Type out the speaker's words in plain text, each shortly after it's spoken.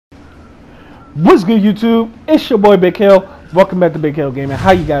What's good, YouTube? It's your boy Big Hill. Welcome back to Big Hill Gaming.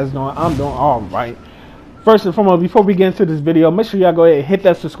 How you guys doing? I'm doing all right. First and foremost, before we get into this video, make sure y'all go ahead and hit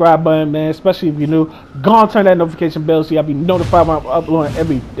that subscribe button, man. Especially if you're new, go on turn that notification bell so y'all be notified when I'm uploading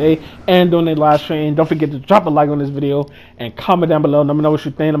every day and doing a live stream. Don't forget to drop a like on this video and comment down below. Let me know what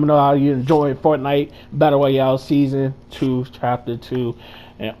you think. Let me know how you enjoy Fortnite Battle Royale Season 2, Chapter 2.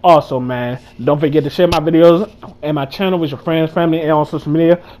 And also, man, don't forget to share my videos and my channel with your friends, family, and on social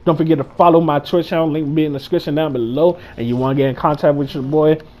media. Don't forget to follow my Twitch channel. Link will be in the description down below. And you want to get in contact with your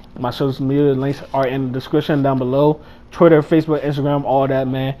boy, my social media links are in the description down below. Twitter, Facebook, Instagram, all that,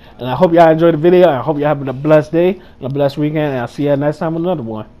 man. And I hope y'all enjoyed the video. I hope y'all having a blessed day and a blessed weekend. And I'll see y'all next time with another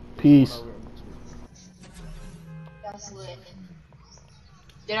one. Peace. That's lit.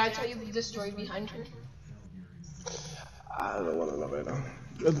 Did I tell you the story behind her? I don't want to know right now.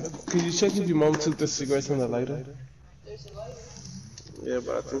 Can you check if your mom took the cigarettes and the lighter? There's a lighter. Yeah,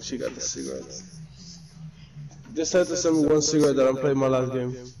 but I think she got the cigarettes. Just had to send me one cigarette that I'm playing my last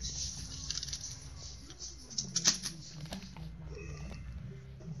game.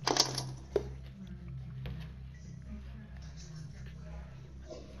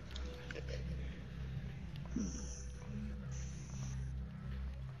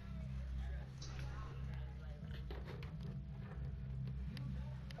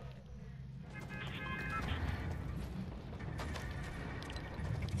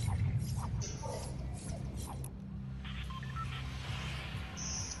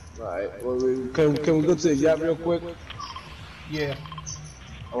 Alright, well, can we go to the yacht real quick? Yeah.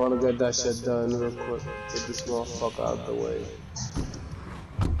 I want to get that shit done real quick. Get this motherfucker out the way.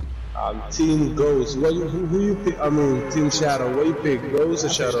 Team Ghost. Who you pick? I mean, Team Shadow. What you pick? Ghost or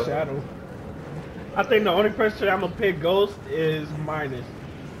Shadow? Shadow. I think the only person I'm gonna pick Ghost is Minus.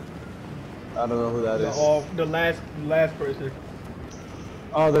 I don't know who that is. The last person.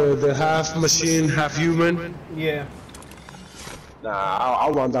 Oh, the half machine, half human? Yeah. Nah, I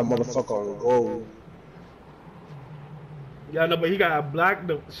want that motherfucker on gold. Yeah, no, but he got a black.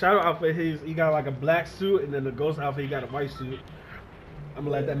 The Shadow outfit, he got like a black suit, and then the Ghost outfit, he got a white suit. I'm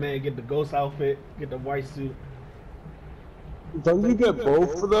gonna let that man get the Ghost outfit, get the white suit. Don't you get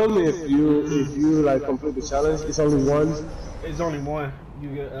both of them if you like complete the challenge? It's only one. It's only one. You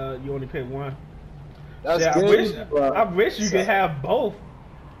get you only pick one. That's yeah, good. I wish you could have both.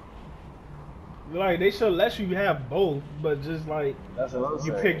 Like they should let you have both, but just like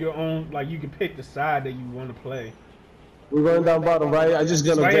you pick your own. Like you can pick the side that you want to play. We're going down bottom, right? I just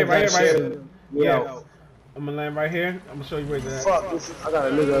gonna get that shit. Yeah. I'm gonna land right here. I'm gonna show you where it's at. Fuck, I got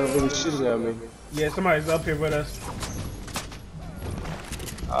a nigga really shooting at me. Yeah, somebody's up here with us.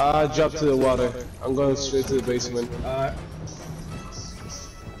 I dropped to the water. I'm going straight to the basement. Alright.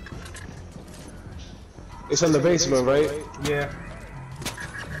 It's in the basement, right? Yeah.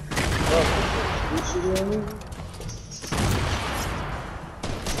 Oh, you shooting at me?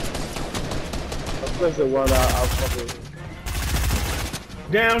 I'll press the one I'll fucking...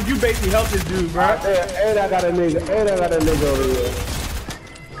 Damn, you basically helped this dude, bro. And I got a nigga over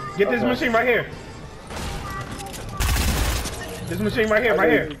here. Get this machine right here. This machine right here,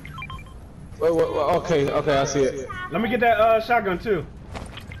 Wait, okay, I see it. Let me get that shotgun too.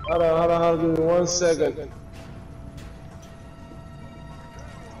 Hold on, give me 1 second.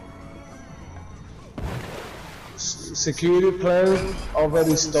 Security plan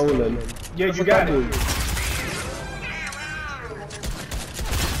already stolen. Yeah, you got it.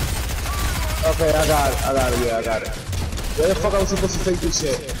 Okay, I got it. Where the fuck am I supposed to take this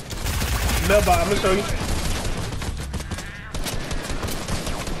shit? Mailbox, I'm gonna show you.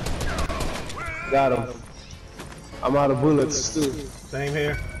 Got him. I'm out of bullets too. Same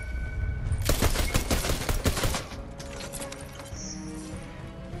here.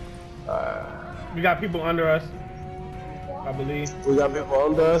 We got people under us, I believe. We got people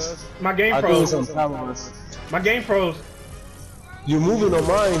under us? My game I froze. think it's on top of us. My game froze. You moving on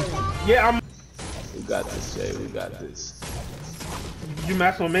mine? Yeah, I'm. We got this, Jay. We got this. You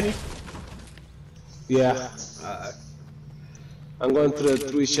max on mini? Yeah. I'm going to the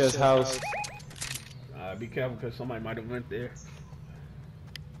 3 chest house. Be careful because somebody might have went there.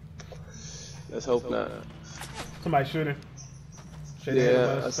 Let's hope not. Somebody shooting.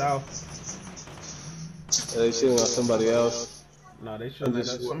 Yeah. South. They shooting at somebody else. No, they shooting at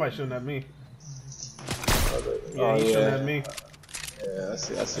somebody shooting at me. Okay. Yeah, he's shooting at me. Yeah, I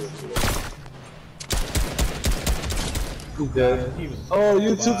see. He's dead. Oh,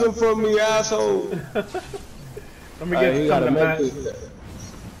 you took him from me, asshole. Let me get some of the match.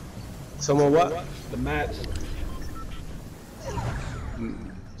 Someone what? The match.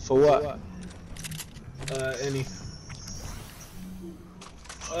 For what? Any.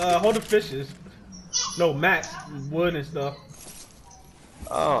 Hold the fishes. No, mats, wood and stuff.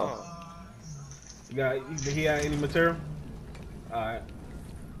 Oh. Did he have any material? Alright.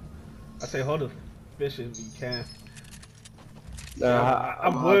 I say hold the fishes if you can. I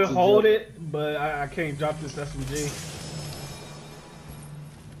would hold it, but I can't drop this SMG.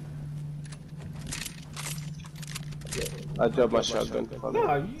 I dropped my shotgun.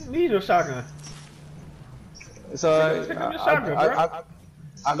 No, you need your shotgun. It's alright. Pick up your shotgun, bro.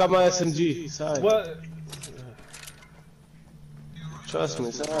 I got my SMG. It's alright. What? Trust me,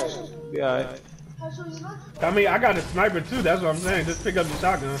 it's alright. Be alright. I mean, I got a sniper too. That's what I'm saying. Just pick up the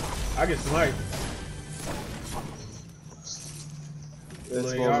shotgun. I get sniped.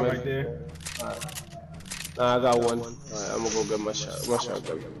 That's y'all right there. Alright. Nah, I got one. Alright, I'm gonna go get my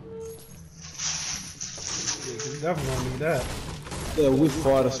shotgun. Yeah, you definitely gonna need that. Yeah, we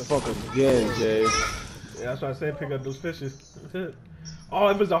fought as fuck again, Jay. Yeah, that's why I said pick up those fishes. That's it. Oh,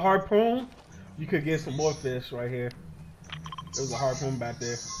 if it's a harpoon, you could get some more fish right here. There was a harpoon back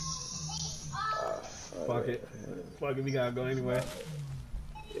there. Fuck it. Fuck it, we gotta go anyway.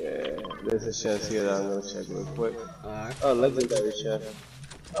 Yeah, there's a chest here that I'm gonna check real quick. Alright. Oh, legendary chest.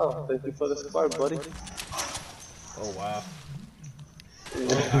 Oh, thank you for the scar, buddy. Oh, wow.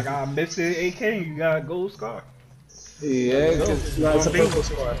 I got a Mr. AK, you got a gold scar. Yeah, it's a purple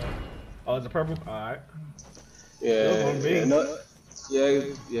scar. Oh, it's a purple? Alright. Yeah,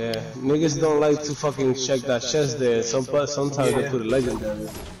 yeah. Niggas don't like to fucking check that chest there. Sometimes they put a legendary.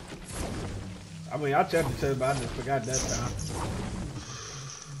 I mean, I checked the chest, but I just forgot that time.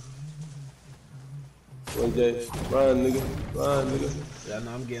 One day, run, nigga. Yeah,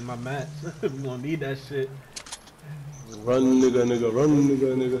 no, I'm getting my mats. We gonna need that shit. Run, nigga.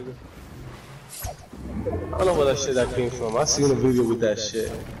 I don't know where that shit that came from. I seen a video with that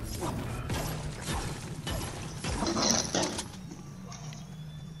shit.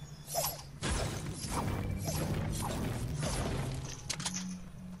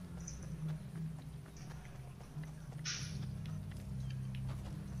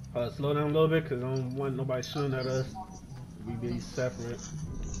 Slow down a little bit, cause I don't want nobody shooting at us. We be separate.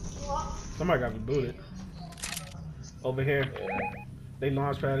 Somebody got rebooted. Over here. They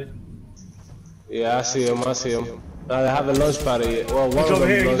launch padded. Yeah, I see him. Nah, they haven't launch padded yet. Well, one of them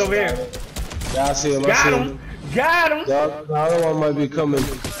he's over here. Yeah, I see him. Got him! The other one might be coming.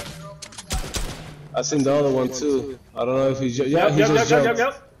 I seen the other one too. I don't know if he's just jumped.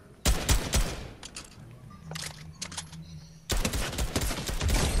 Yep.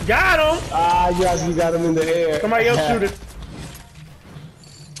 Got him! Ah, yes, we got him in the air. Somebody else shoot it.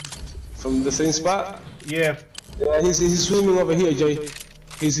 From the same spot? Yeah. Yeah, he's swimming over here, Jay.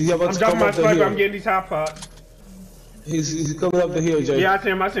 He's about to come up the hill. I'm getting these hot pots. He's coming up the hill, Jay. Yeah, I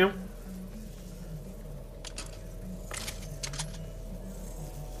see him.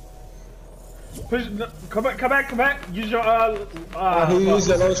 Push, come back. Use your he used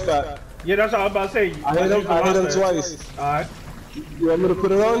the launch pad. Yeah, that's all I was about to say. I hit him twice. Alright. You want me to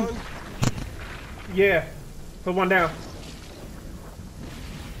put it on? Yeah. Put one down.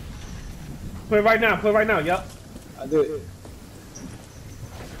 Put it right now, yep. I did.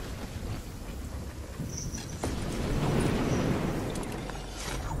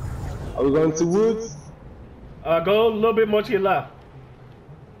 Are we going to woods? Go a little bit more to your left.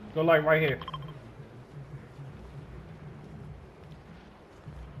 Go like right here.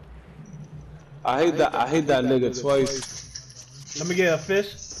 I hate that nigga twice. Let me get a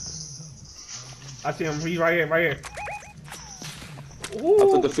fish. I see him. He's right here. Ooh. I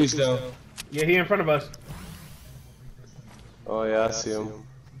put the fish down. Yeah, he in front of us. Oh yeah, I see him.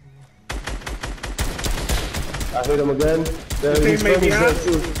 I hit him again. There he's made behind.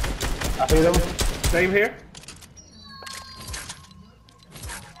 too. I hit him. Same here.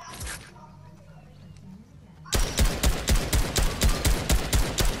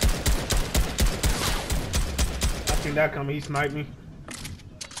 That coming, he sniped me.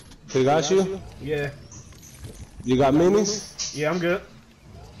 He got you? Yeah. You got minis? Yeah, I'm good.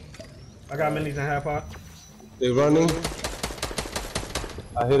 I got minis and half pot. They running.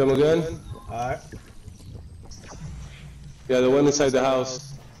 I hit him again. Alright. Yeah, the one inside the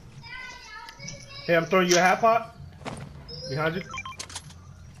house. Hey, I'm throwing you a half pot. Behind you.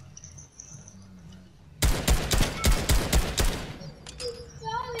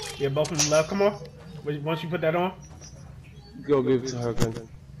 Yeah, both of them left. Come on. Once you put that on. Go give it to her again.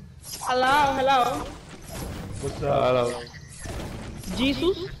 Hello. What's up? Hello.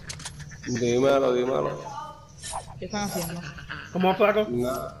 Jesus. Dímelo. ¿Qué están haciendo? Come on, Flaco.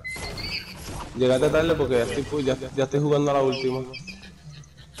 Nah. Llegaste tarde porque ya estoy jugando a la última.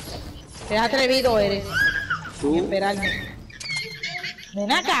 Qué atrevido eres. ¿Tú? Esperarme.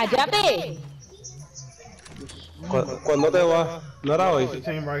 Nena, cállate. ¿Cuándo te vas? ¿No era hoy? The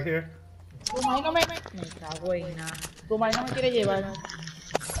team right here. Tu madre no me... Me cago en nada. Tu madre no me quiere llevar.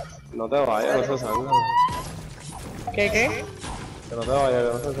 No te vayas, no se sangra. ¿Qué? Que no te vayas,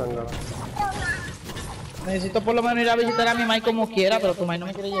 que no se sangra. Necesito por lo menos ir a visitar a mi madre como quiera, pero tu madre no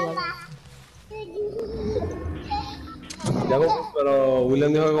me quiere llevar. Pero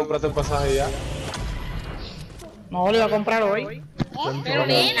William dijo que compraste el pasaje ya. No, lo iba a comprar hoy. Pero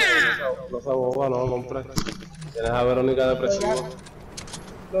nena. No se boba, no lo compré. Tienes a Verónica depresiva.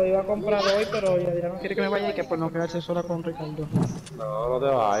 Lo iba a comprar hoy, pero ya no quiere que me vaya y que por no quedarse sola con Ricardo. No, no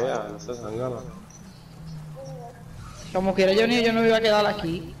te vayas, no se sangra. Como quiera yo no me iba a quedar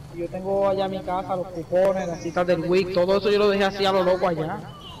aquí. Yo tengo allá mi casa, los cupones, las citas del week, todo eso yo lo dejé así a lo loco allá.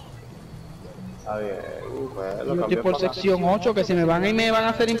 Está bien, pues lo Yo estoy cambié por para sección 8, que si me van y me van a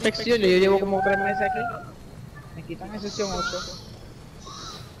hacer inspección, yo llevo como 3 meses aquí. Me quitan en sección 8.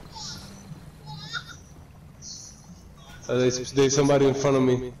 There's somebody in front of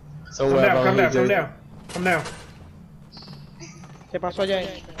me. Come Somewhere down, come around down, here. come down. ¿Qué pasó allá?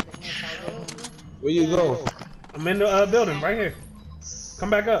 Where you go? I'm in the building right here. Come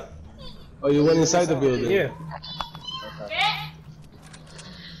back up. Oh, you went inside the building? Yeah.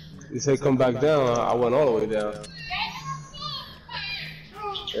 You said come back down. I went all the way down.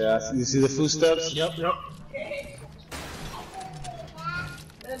 Yeah, you see the footsteps? Yep.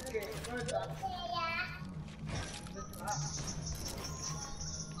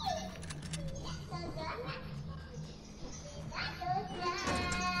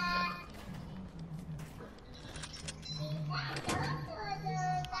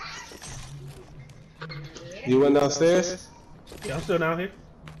 You went downstairs? Yeah, I'm still down here.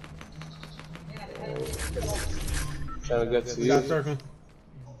 Trying to get to We got you. circle.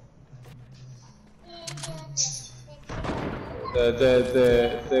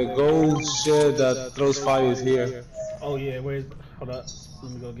 The gold shit that throws fire is here. Oh yeah, hold up.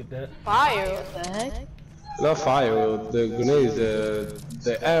 Let me go get that. Fire? What the heck? Not fire, the grenades,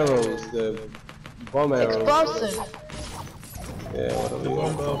 the arrows, the bomb arrows. Explosive. Yeah, whatever. you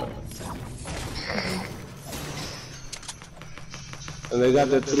want. Bombo. And they got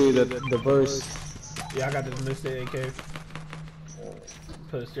the burst. Yeah, I got this Mr. AK.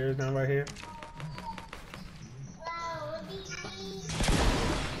 Put the stairs down right here.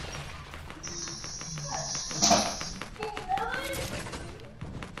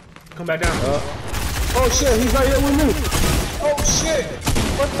 Come back down. Oh shit, he's right here with me. Oh shit!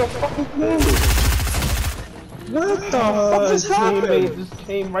 What the fuck is this? What the fuck is happening? Teammate just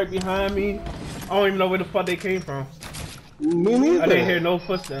came right behind me. I don't even know where the fuck they came from. Me neither. I didn't hear no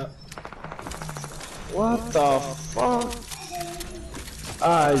footsteps. What the fuck?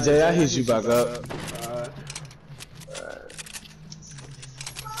 Alright, Jay, I hit you back up.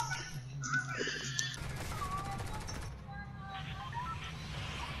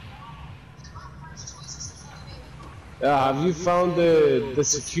 Yeah, have you found the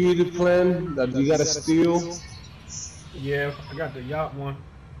security plan that you gotta steal? Yeah, I got the yacht one.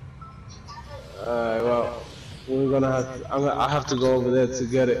 Alright, well, we're gonna I have to go over there to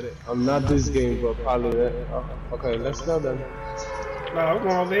get it. I'm not this game, but probably that. Oh, okay, let's go then. No, I'm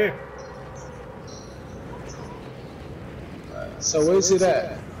going over here. So where's it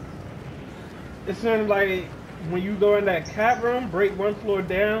at? It's in like when you go in that cat room, break one floor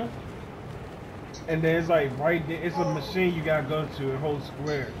down, and then it's like right there. It's a machine you gotta go to and hold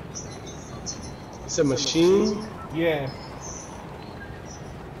square. It's a machine? Yeah.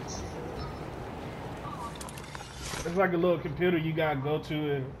 It's like a little computer you gotta go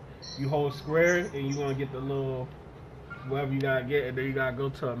to and you hold square and you're gonna get the little whatever you gotta get, and then you gotta go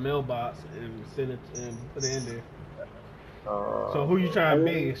to a mailbox and send it and put it in there. So who you trying to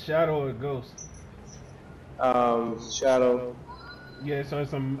be, Shadow or Ghost? Shadow. Yeah, so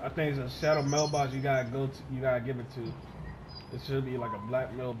it's I think it's a Shadow mailbox you gotta go to, you gotta give it to. It should be like a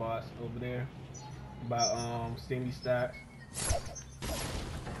black mailbox over there by Steamy Stacks.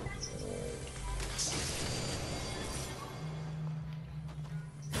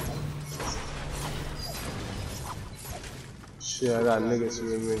 Shit, I got niggas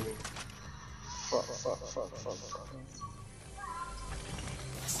with me. Fuck.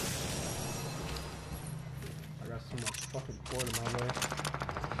 I got so much fucking cord in my way.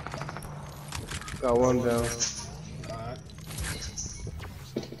 Got one down. Alright.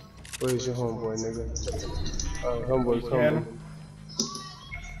 Where's your homeboy, nigga? Homeboy's coming.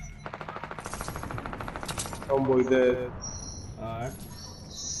 Homeboy dead. Alright.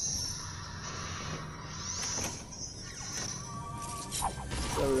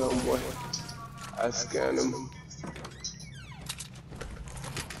 Sorry, homeboy. I scanned him.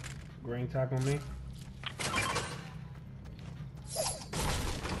 green tack on me.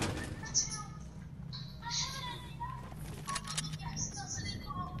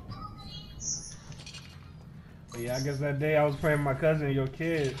 But yeah, I guess that day I was playing with my cousin and your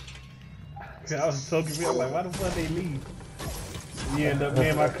kid. I was so confused. I was like, why the fuck they leave? We end up, me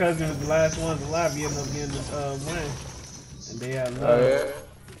and my cousin was the last ones alive. We ended up getting the win. And they had love. Oh,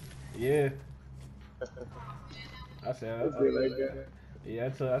 yeah? Yeah. I said, yeah,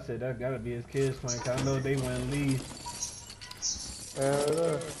 I said that gotta be his kids playing, cause I know they wouldn't leave.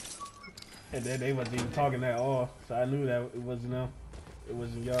 And then they wasn't even talking at all, so I knew that it wasn't them. It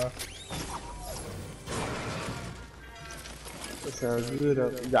wasn't y'all. That sounds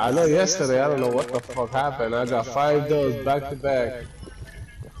good. Yeah, I know yesterday, I don't know what the fuck happened. I got 5 dubs back to back.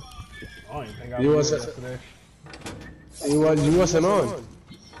 I don't even think I was yesterday. You wasn't on.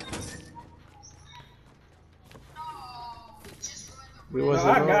 No,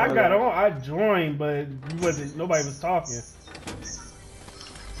 I got on. I joined, but nobody was talking.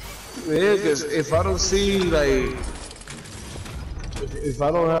 Yeah, cause if I don't see like, if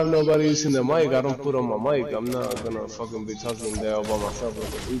I don't have nobody using the mic, I don't put on my mic. I'm not gonna fucking be talking there all by myself like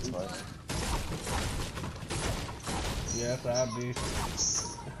a retard. Yeah, that's how I be.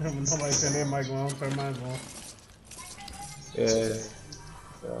 When nobody turn their mic on, turn mine on. Yeah.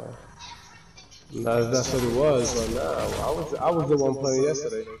 That's what it was, but nah, I was the one playing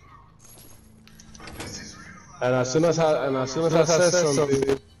yesterday. And as soon as I said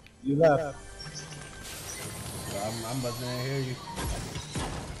something, you left. I'm about to hear you.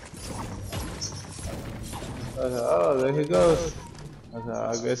 I said, oh, there he goes. I said,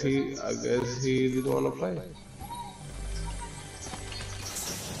 I guess he didn't want to play.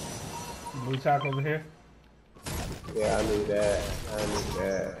 Blue tack over here. Yeah, I knew that.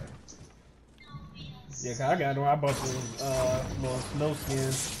 Yeah, cause I got on. I bought some little snow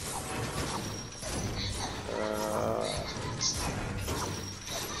skins.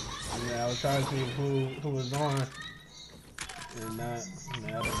 Yeah, I was trying to see who was on, and not.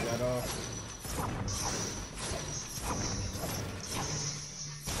 I just got off.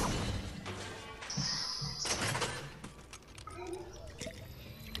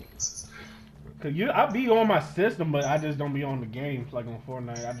 Cause I be on my system, but I just don't be on the games like on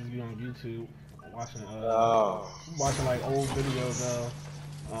Fortnite. I just be on YouTube watching watching like old videos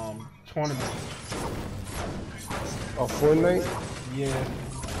of tournaments. Oh, Fortnite? Yeah.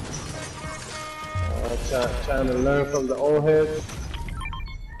 Trying to learn from the old heads.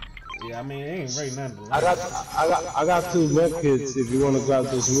 Yeah, I mean, it ain't really nothing. I got 2 med kits if you want to grab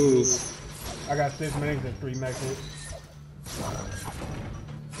those moves. I got 6 minis and 3 med kits.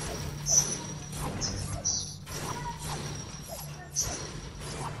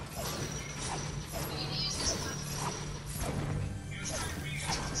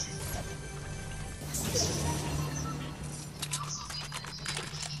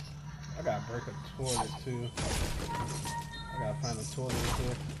 I gotta break a toilet too. I gotta find a toilet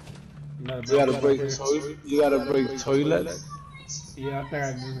too. You gotta break toilet? Yeah, I think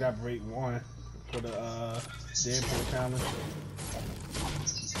I just gotta break 1 for the Deadpool challenge.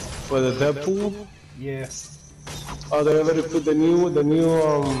 For the Deadpool? Yeah. Oh, they already put the new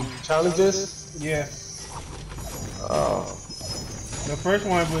challenges? Yeah. Oh. The first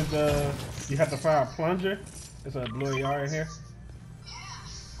one was you have to find a plunger. It's a blue AR in here.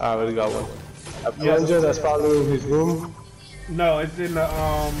 I already got one. A plunger that's probably in his room? No, it's in the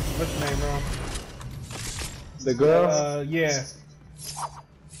what's the name, bro? The girl? Yeah.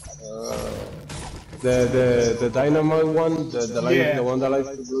 The dynamite one? The one that likes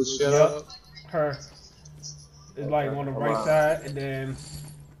to blow shit up? Her. It's like on the right side, and then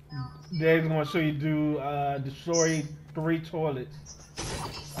they're gonna show you destroy 3 toilets.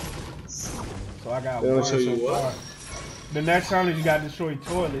 So I got 1 so far. The next challenge you gotta destroy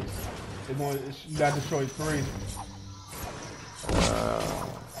toilets. You gotta destroy 3.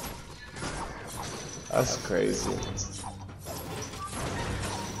 That's crazy.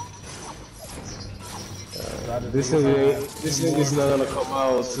 This is not gonna come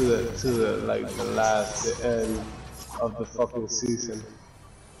out to the end of the fucking season.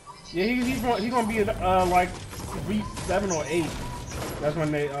 Yeah, he's gonna be like week 7 or 8. That's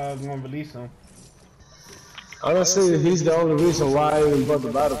when they gonna release him. Honestly, he's the only reason why I even bought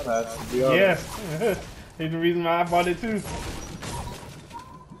the battle pass, to be honest. Yeah, he's the reason why I bought it too.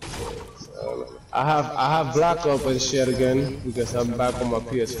 I have Black Ops and shit again because I'm back on my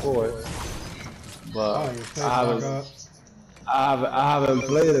PS4, but I haven't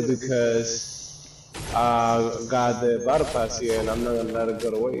played it because I got the battle pass here and I'm not gonna let it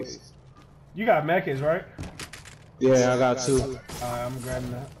go to waste. You got mechas, right? Yeah, I got 2. Alright, I'm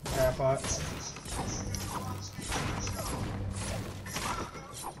grabbing the half pot.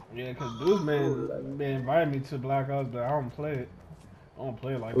 Yeah, cause dudes been inviting me to Black Ops, but I don't play it. I don't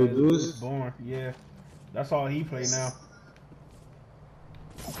play it like that. It's boring. Yeah, that's all he play now.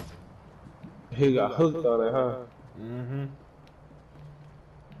 He got hooked on it, huh?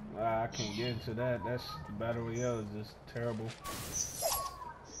 I can't get into that. That's Battle Royale is just terrible.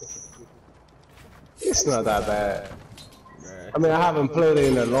 It's not that bad. I mean, I haven't played it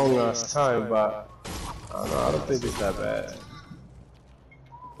in a long ass time, but I don't think it's that bad.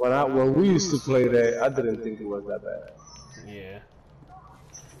 When we used to play that, I didn't think it was that bad. Yeah.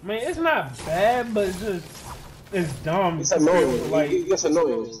 I mean, it's not bad, but it's dumb. It's annoying. Like, it's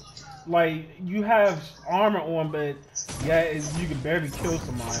annoying. Like, you have armor on, but yeah, you can barely kill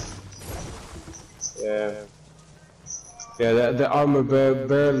somebody. Yeah. Yeah, the armor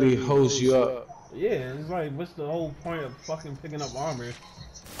barely holds you up. Yeah, it's like, what's the whole point of fucking picking up armor?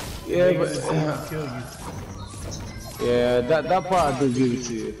 Yeah, but kill you. Yeah, that part I do give it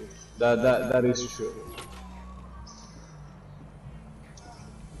to you. That is true.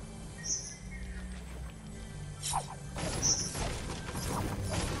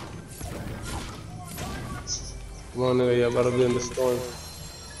 Come on, nigga, you better be in the storm.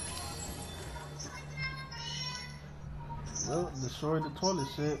 Well, destroyed the toilet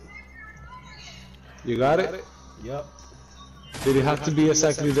shit. You got it? Yep. Did it have to be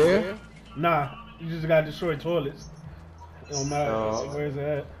exactly there? Nah, you just gotta destroy toilets. It don't matter where's it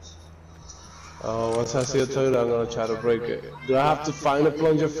at. Oh, once I see a toilet, I'm gonna try to break it. Do I have to find a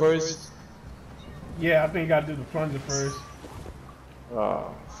plunger first? Yeah, I think you gotta do the plunger first.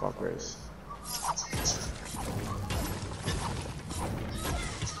 Oh, fuck race.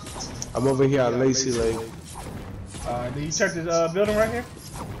 I'm over here at Lazy Lake. Did you check this building right here?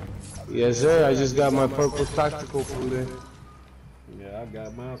 Yes, sir. I just got my purple tactical from there. Yeah, I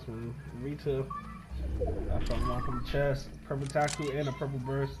got mine from retail. I found one from the chest, purple tactical and a purple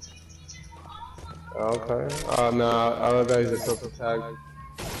burst. Okay. Oh no, all I got is a purple tag.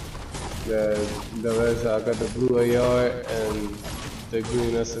 The rest, I got the blue AR and the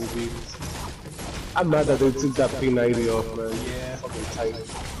green SMG. I'm mad that they took that P90 off, man. Yeah. Fucking tight.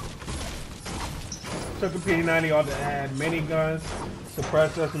 Took the P90 off to add miniguns,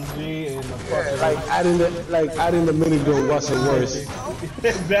 suppressed SMG, and the fucking adding the minigun wasn't worse.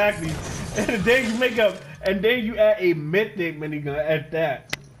 Exactly. And then you add a mythic minigun at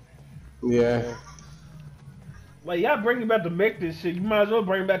that. Yeah. Like, y'all bringing back the mythic shit. You might as well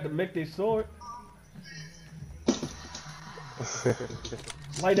bring back the mythic sword.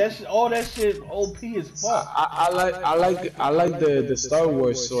 Like that shit, all that shit OP as fuck. I like the Star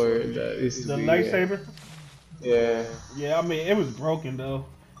Wars sword that is the lightsaber. Yeah. Yeah, I mean it was broken though.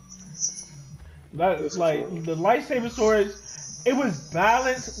 That's like cool. The lightsaber swords. It was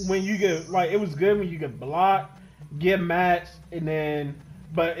balanced when you get it was good when you could block, get matched, and then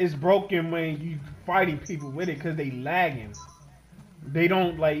but it's broken when you fighting people with it because they lagging. They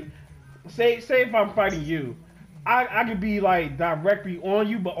don't like say if I'm fighting you. I could be like directly on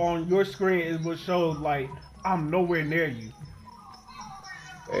you, but on your screen it will show like I'm nowhere near you.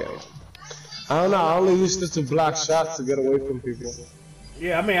 Yeah. I don't know. I only used it to block shots to get away from people.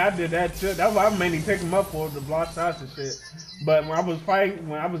 Yeah, I mean I did that too. That's why I mainly picked them up for the block shots and shit. But when I was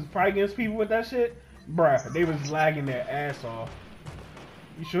fighting against people with that shit, bruh, they was lagging their ass off.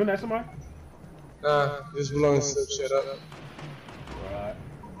 You shooting at somebody? Nah, just blowing some shit up. Right.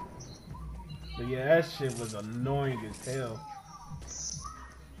 But yeah, that shit was annoying as hell.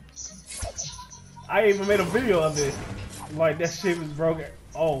 I even made a video of it. Like that shit was broken.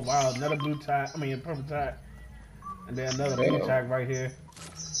 Oh wow, another blue tag. I mean purple tag. And then another blue tag right here.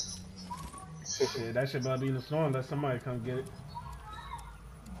 Shit, that shit about to be in the storm. Let somebody come get it.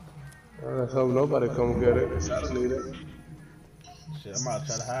 Let's hope nobody come get it. I don't need it. Shit, I'm about to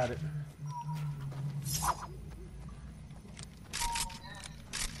try to hide it.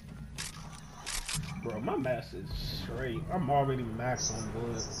 Bro, my max is straight. I'm already maxed on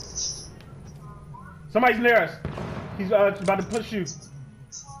wood. Somebody's near us. He's about to push you.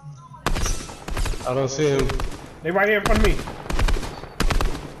 I don't see him. They right here in front of me.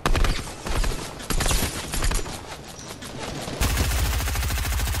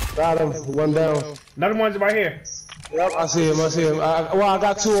 Got him. One down. Another one's right here. Yep, I see him. I see him. I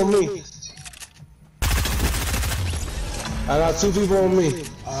got 2 on me. I got 2 people on me.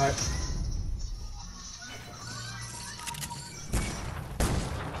 Alright.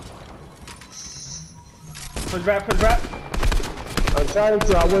 Push back, push back. I'm trying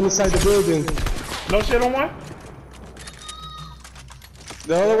to. I went inside the building. No shit on one?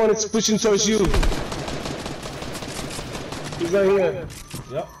 The other one is pushing towards you. He's right here.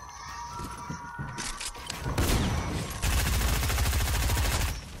 Yep.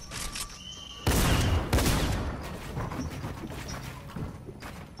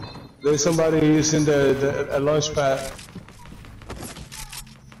 There's somebody using the launch pad.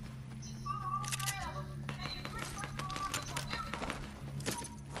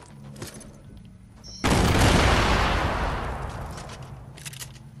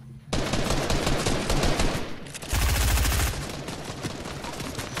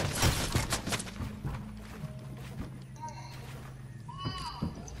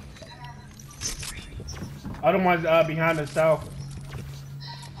 Other ones behind the south.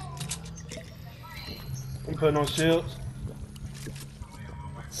 I'm putting on shields.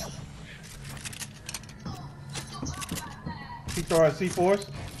 He throwing C4s.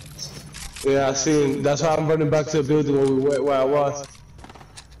 Yeah, I see him. That's why I'm running back to the building where I was.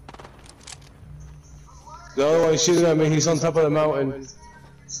 The other one shooting at me, he's on top of the mountain.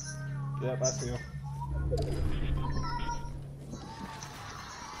 Yep, I see him.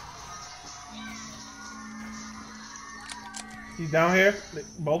 He's down here.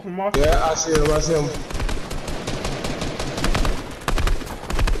 Both of them are. Yeah, I see him. I see him.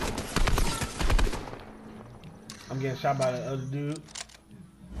 I'm getting shot by the other dude.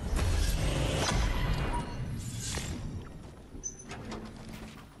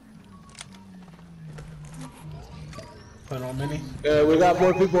 Put on mini. Yeah, we got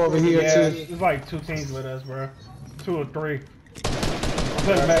more people over here Yeah, too. it's like 2 teams with us, bro. 2 or 3. I'm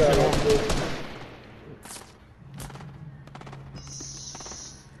putting back on.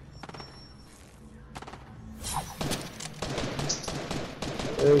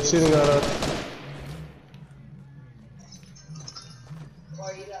 They're shooting at us.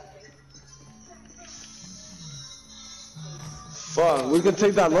 Fuck, we can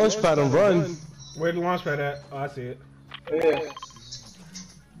take that launch pad and run. Where's the launch pad at? Oh, I see it. Yeah.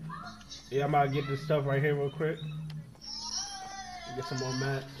 Yeah, I'm about to get this stuff right here real quick. Get some more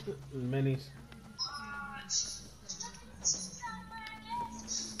mats, minis.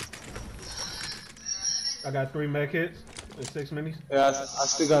 I got 3 med kits and 6 minis. Yeah, I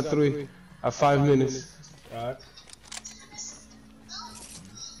still got 3 at 5 minutes. Alright.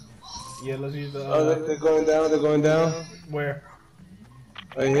 Yeah, let's use the. Oh, they're going down. They're going down. Where?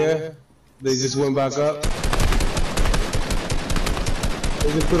 Right here. They just went back up.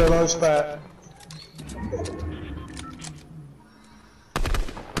 They just put a launch pad.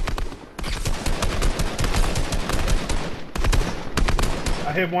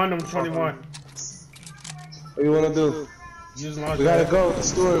 I hit one of them, 21. What do you want to do? Use launch We gotta pad. go.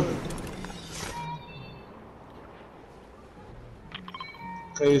 Storm.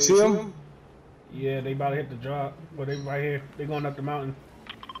 Can you see them? Yeah, they about to hit the drop. But they right here. They going up the mountain.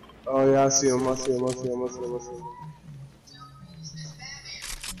 Oh yeah, I see them. I see them. I see them. I see them. I see them.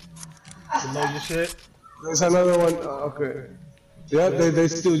 Below your shit. There's another one. Okay. Yeah, they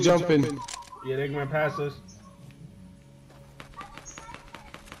still jumping. Yeah, they going past us.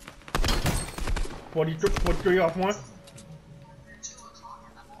 43 off one.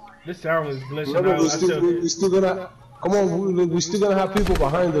 This sound is glitching Remember, out. we still gonna. Come on, we still gonna have people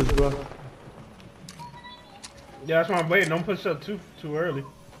behind us, bro. Yeah, that's why I'm waiting. Don't push up too early.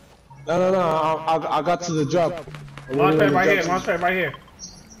 No. I got to the drop. Launch pad right here. Launch pad right here.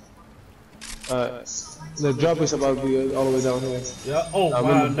 The drop is about to be all the way down here. Yeah. Oh,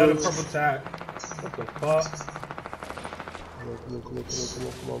 wow, another purple tag. What the fuck?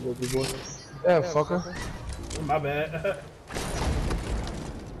 Come on, baby boy. Yeah, fucker. My bad.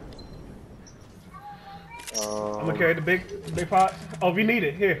 I'm gonna carry the big pot. Oh, we need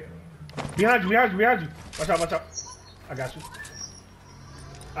it. Here. Behind you. Watch out. I got you.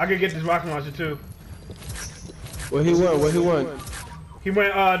 I can get this rocket launcher too. Where he went? He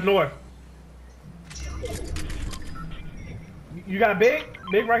went north. You got big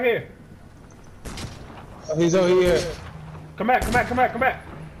right here. Oh, he's over here. Come back.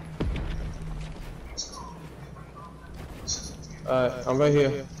 Alright, I'm right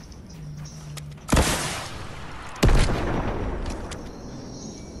here.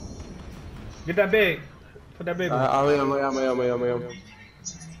 Get that big. Put that big one. I am.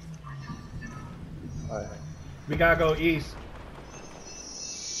 Alright. We gotta go east.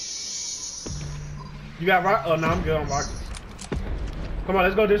 You got rock? Oh no, I'm good on rockets. Come on,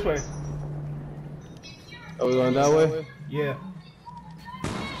 let's go this way. Are we going that way? Yeah.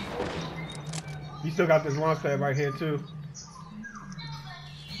 You still got this launch pad right here too.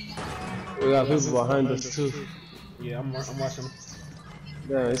 We got people behind us too. Yeah, I'm watching.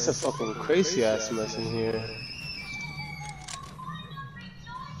 Man, it's a fucking crazy ass mess in here.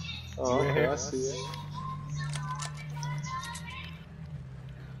 Oh, okay, I see it.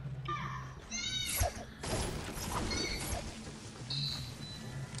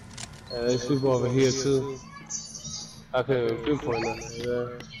 And there's people over here too. I couldn't pinpoint nothing. Yeah.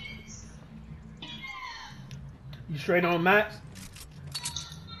 You straight on max?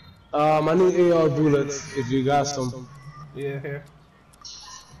 I need AR bullets if you got some. Yeah, here.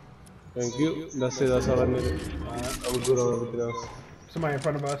 Thank you. That's it. That's all I needed. I'm good on everything else. Somebody in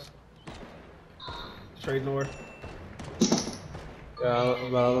front of us. Straight north. Yeah,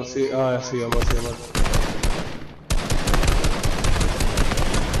 but I don't see. Oh, I see him. I see him.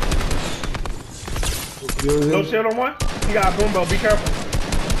 No shit on one? He got a boom bow. Be careful.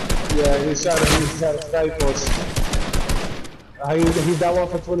 Yeah, he's trying to snipe us. He's that one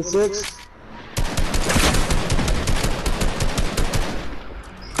for 26.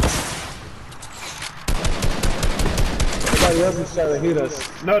 Somebody else is trying to hit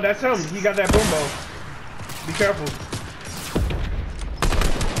us. No, that's him. He got that boom bow. Be careful.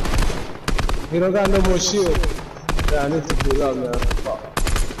 He don't got no more shield. Yeah, I need to pull up now. Fuck.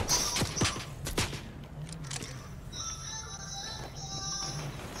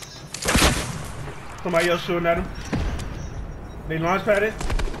 Somebody else shooting at him. They launch pad it.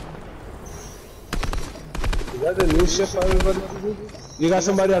 Is that the new ship for everybody to do? You got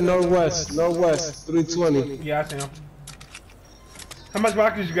somebody at northwest, 320. Yeah, I see him. How much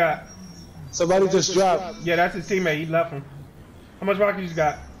rockets you got? Somebody just dropped. Yeah, that's his teammate. He left him. How much rockets you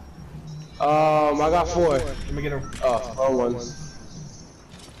got? I got 4. Let me get him. Oh, wrong one.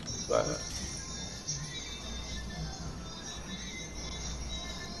 But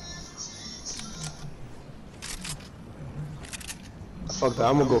fuck that,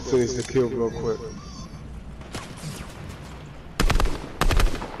 I'm gonna go finish the kill real quick.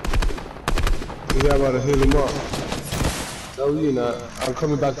 You got about to hit him up. No, you're not. I'm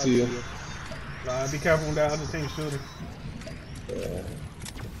coming back to you. Be careful when that other team shooting.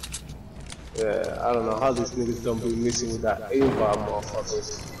 Yeah, I don't know how these niggas don't be missing with that aimbot,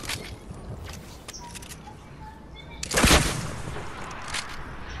 motherfuckers.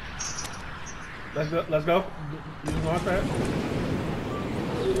 Let's go. You launch pad?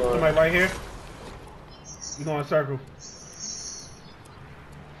 Somebody right here. You going in circle.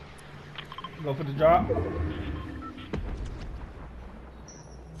 Go for the drop.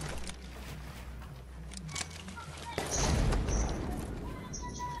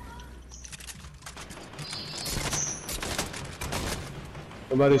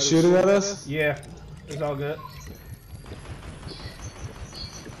 Somebody shooting at us? Yeah, it's all good.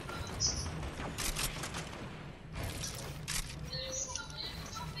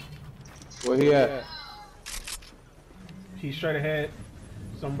 Where he at? He's straight ahead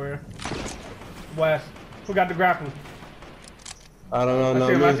somewhere. West. Who got the grapple? I don't know.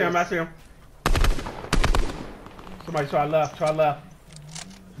 I see him. Somebody try left.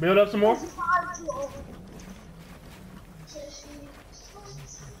 Build up some more.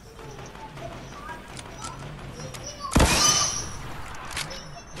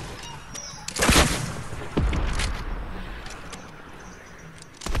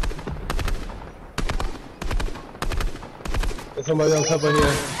 There's somebody on top of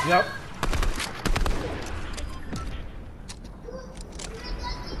here. Yep.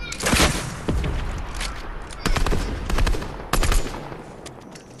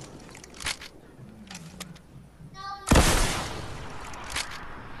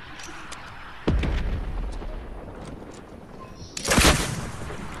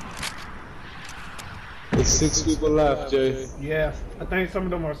 There's 6 people left, Jay. Yeah, I think some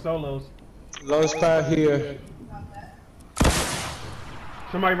of them are solos. Launch pad here.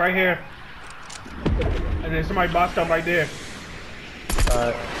 Somebody right here. And then somebody boxed up right there.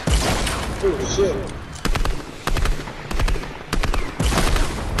 Alright. Oh shit.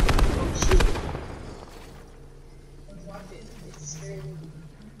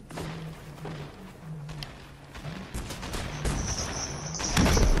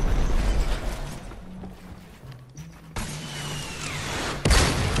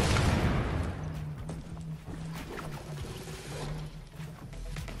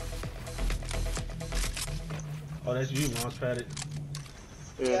 Oh, that's you, launch pad it.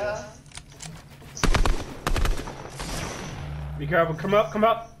 Yeah. Be careful, come up.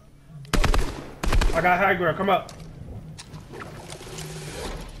 I got high ground, come up.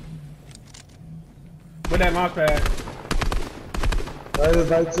 With that launch pad.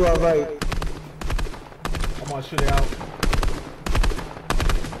 Right to our right. I'm gonna shoot it out.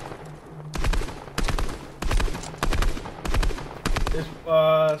 It's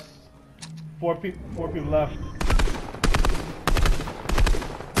four people left.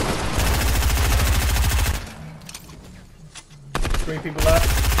 Three people left.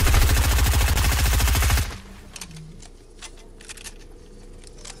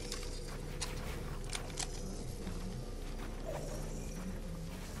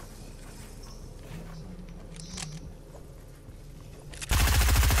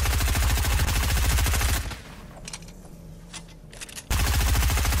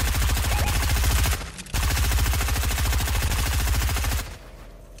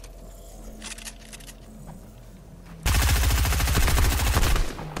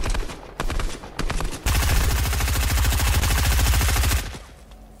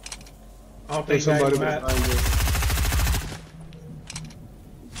 don't There's think somebody that behind us.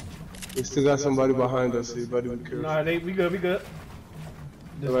 We still got somebody behind us, so you better be careful. Nah, we good.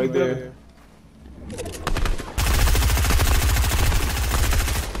 They're right there.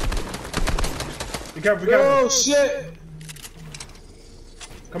 Be careful, Oh shit!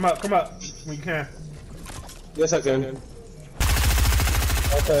 Come up when you can. Yes, I can.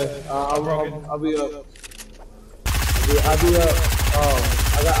 Okay, I'll be up. I'll be up.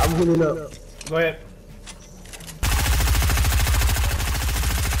 I'm healing up. Go ahead.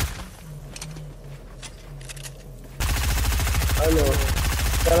 I know.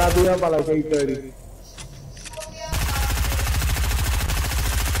 But I'll be up at like 8:30.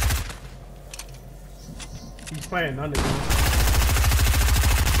 He's playing under.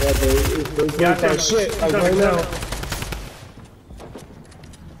 Yeah, they Yeah, like shit like right now.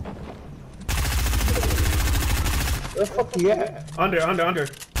 Where the fuck he at? Under.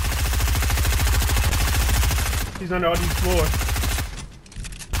 He's under all these floors.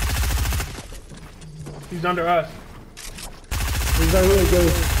 He's under us. He's right here,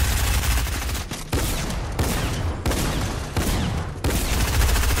 dude.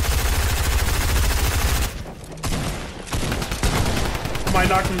 Somebody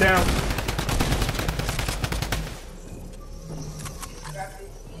knocked him down.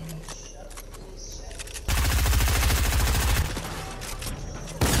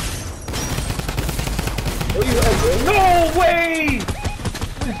 No way!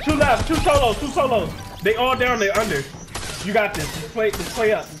 It's two left, two solos. They all down there under. You got this. Just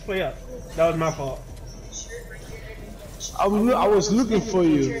play up. That was my fault. I was looking for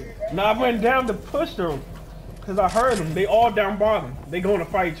you. No, I went down to push them. Cause I heard them. They all down bottom. They going to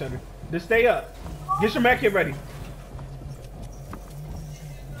fight each other. Just stay up. Get your mech kit ready.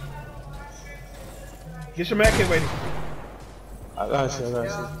 Get your mech kit ready. I got you.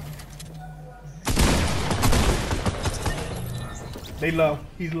 They low.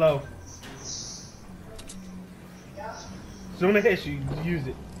 He's low. Soon as it hits you, use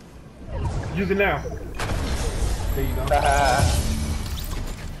it. Use it now. There you go.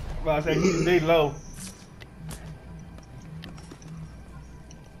 Well, I said they low.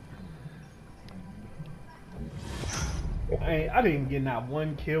 I didn't get not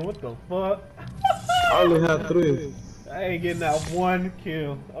one kill. What the fuck? I only have 3. I ain't getting not one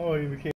kill. I don't even care.